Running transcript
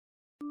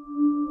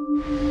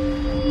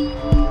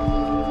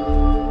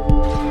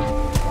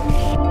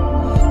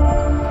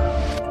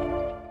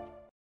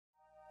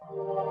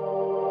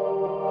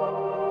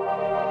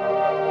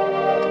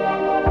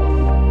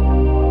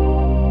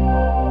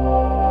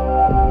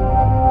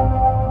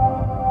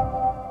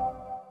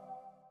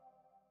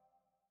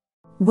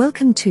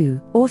Welcome to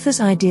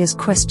Authors' Ideas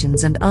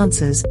Questions and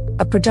Answers,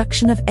 a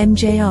production of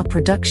MJR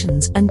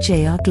Productions and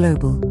JR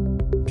Global.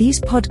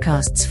 These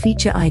podcasts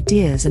feature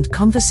ideas and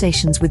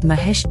conversations with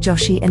Mahesh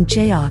Joshi and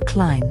JR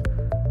Klein.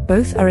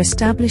 Both are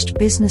established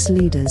business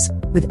leaders,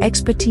 with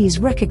expertise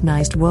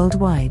recognized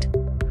worldwide.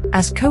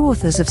 As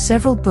co-authors of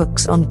several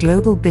books on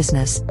global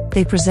business,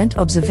 they present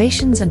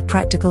observations and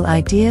practical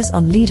ideas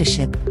on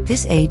leadership,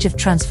 this age of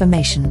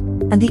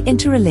transformation, and the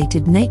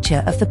interrelated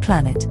nature of the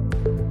planet.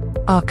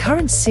 Our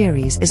current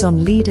series is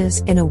on leaders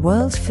in a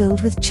world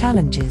filled with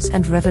challenges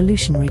and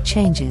revolutionary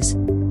changes.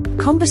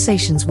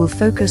 Conversations will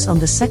focus on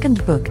the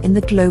second book in the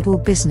Global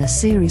Business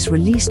series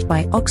released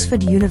by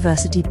Oxford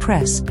University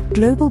Press,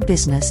 Global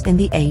Business in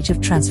the Age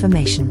of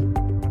Transformation.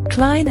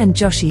 Klein and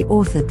Joshi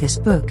authored this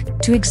book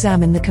to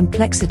examine the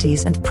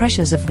complexities and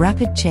pressures of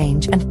rapid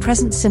change and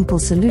present simple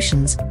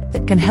solutions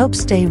that can help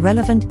stay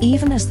relevant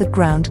even as the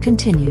ground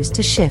continues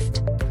to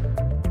shift.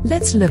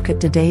 Let's look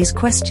at today's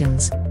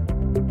questions.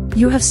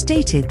 You have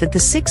stated that the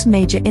 6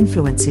 major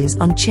influences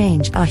on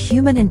change are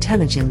human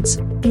intelligence,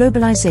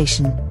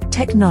 globalization,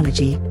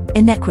 technology,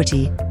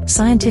 inequity,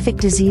 scientific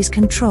disease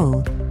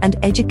control, and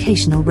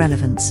educational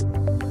relevance.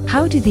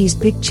 How do these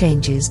big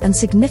changes and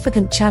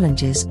significant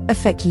challenges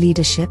affect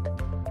leadership?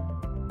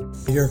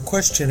 Your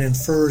question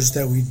infers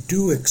that we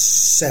do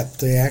accept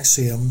the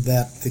axiom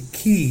that the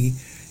key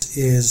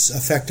is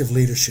effective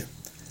leadership.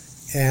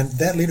 And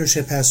that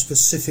leadership has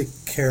specific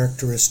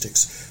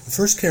characteristics. The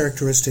first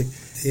characteristic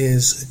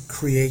is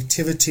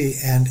creativity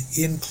and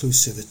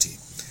inclusivity.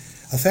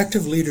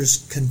 Effective leaders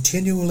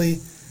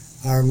continually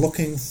are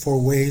looking for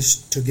ways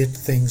to get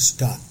things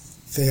done.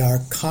 They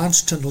are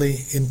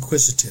constantly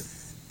inquisitive.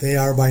 They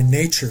are by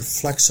nature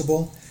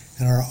flexible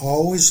and are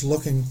always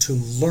looking to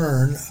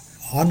learn,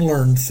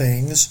 unlearn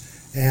things,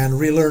 and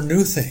relearn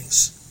new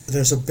things.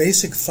 There's a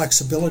basic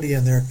flexibility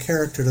in their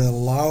character that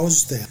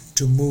allows them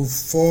to move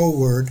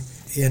forward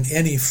in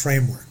any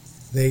framework.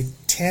 They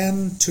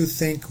tend to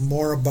think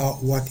more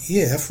about what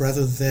if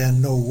rather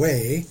than no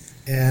way,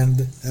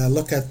 and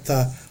look at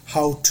the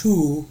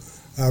how-to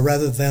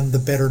rather than the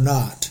better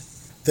not.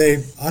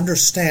 They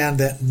understand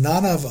that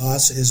none of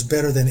us is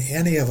better than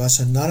any of us,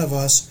 and none of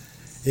us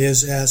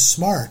is as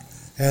smart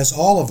as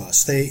all of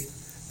us. They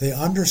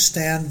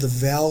understand the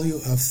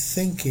value of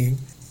thinking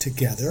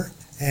together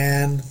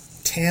and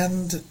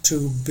tend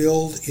to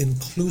build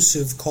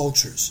inclusive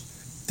cultures.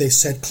 They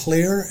set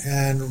clear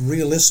and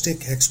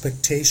realistic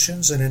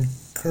expectations and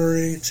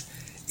encourage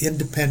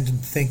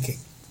independent thinking.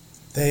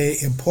 They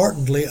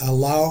importantly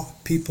allow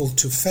people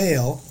to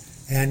fail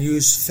and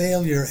use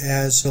failure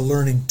as a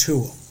learning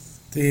tool.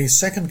 The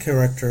second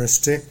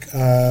characteristic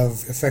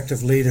of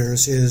effective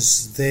leaders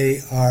is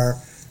they are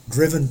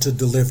driven to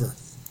deliver.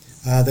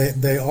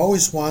 They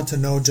always want to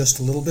know just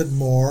a little bit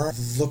more,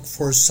 look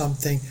for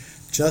something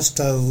just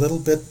a little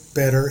bit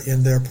better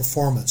in their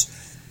performance.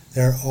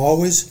 They're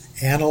always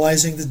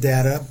analyzing the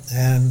data,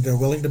 and they're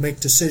willing to make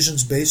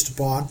decisions based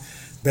upon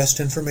best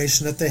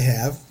information that they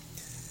have.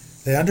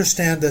 They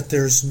understand that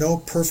there's no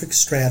perfect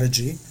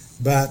strategy,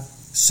 but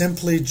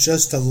simply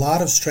just a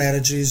lot of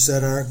strategies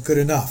that are good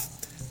enough.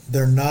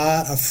 They're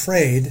not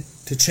afraid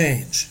to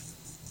change.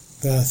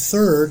 The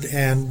third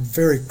and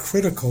very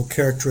critical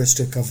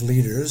characteristic of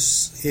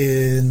leaders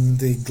in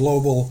the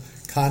global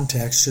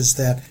context is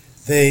that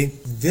they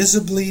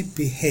visibly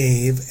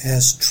behave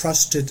as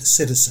trusted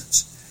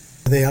citizens.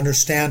 They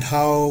understand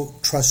how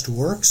trust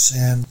works,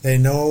 and they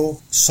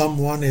know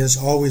someone is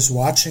always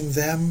watching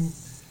them,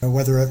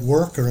 whether at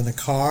work or in the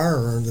car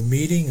or in the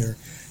meeting or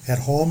at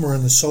home or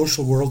in the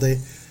social world.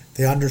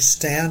 They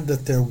understand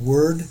that their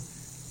word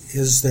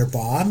is their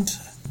bond.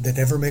 They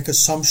never make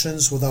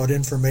assumptions without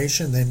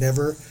information. They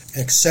never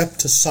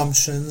accept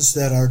assumptions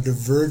that are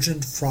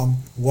divergent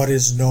from what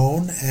is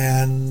known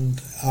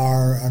and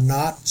are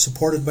not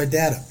supported by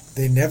data.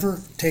 They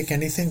never take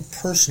anything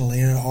personally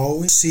and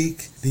always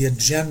seek the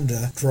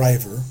agenda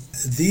driver.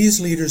 These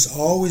leaders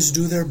always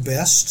do their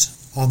best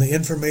on the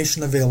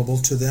information available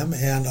to them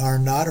and are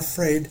not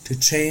afraid to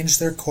change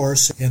their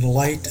course in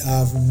light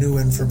of new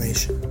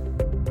information.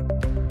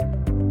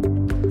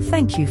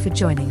 Thank you for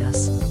joining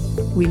us.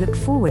 We look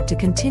forward to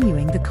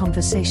continuing the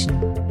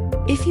conversation.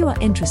 If you are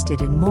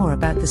interested in more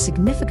about the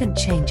significant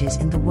changes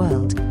in the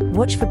world,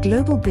 watch for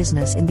Global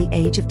Business in the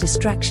Age of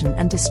Distraction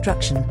and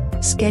Destruction,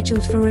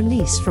 scheduled for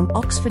release from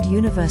Oxford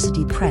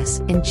University Press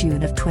in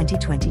June of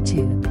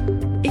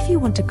 2022. If you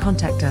want to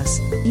contact us,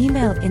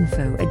 email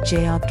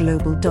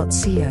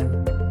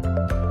info@jrglobal.co.